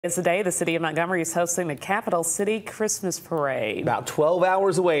Today, the city of Montgomery is hosting the Capital City Christmas Parade. About 12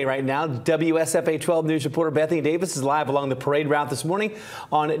 hours away right now. WSFA 12 News reporter Bethany Davis is live along the parade route this morning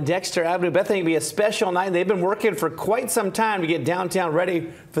on Dexter Avenue. Bethany, it'll be a special night. They've been working for quite some time to get downtown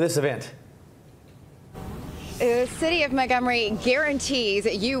ready for this event. The city of Montgomery guarantees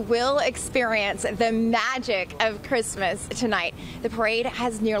you will experience the magic of Christmas tonight. The parade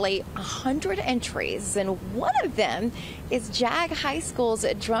has nearly 100 entries, and one of them is Jag High School's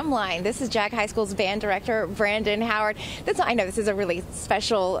drumline. This is Jag High School's band director, Brandon Howard. I know this is a really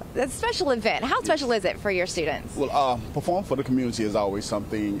special event. How special is it for your students? Well, performing for the community is always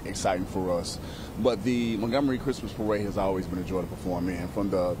something exciting for us. But the Montgomery Christmas Parade has always been a joy to perform in. From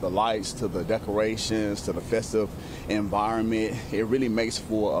the lights to the decorations to the festive environment, it really makes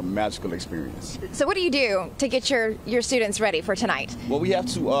for a magical experience. So what do you do to get your students ready for tonight? Well, we have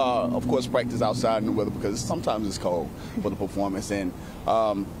to, of course, practice outside in the weather because sometimes it's cold for the performance. And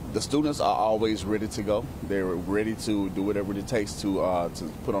the students are always ready to go. They're ready to do whatever it takes to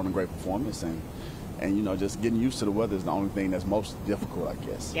put on a great performance. And you know, just getting used to the weather is the only thing that's most difficult, I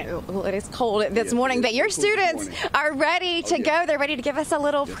guess. Yeah, well, it is cold this morning, but your students are ready to go. They're ready to give us a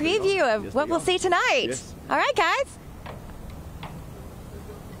little preview of what we'll see tonight. Yes. All right, guys.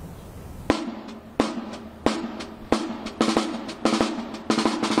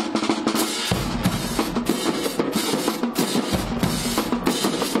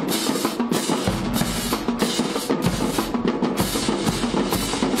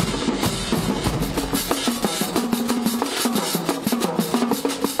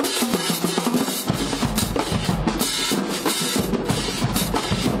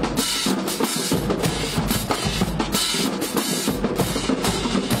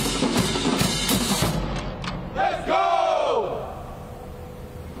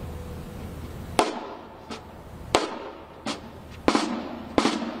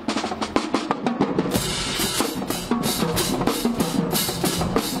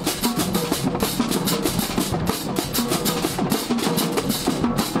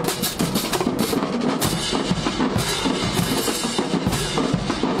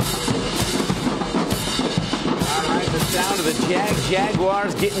 Down to the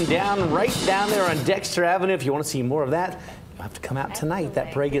Jaguars getting down right down there on Dexter Avenue. If you want to see more of that, you'll have to come out tonight.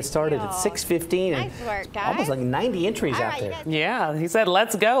 That parade gets started at 6:15. Nice work, guys. Almost like 90 entries out there. Yeah, he said,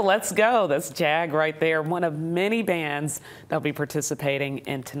 let's go, let's go. That's Jag right there, one of many bands that'll be participating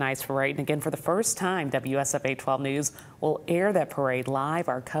in tonight's parade. And again, for the first time, WSFA 12 News will air that parade live.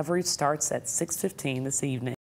 Our coverage starts at 6:15 this evening.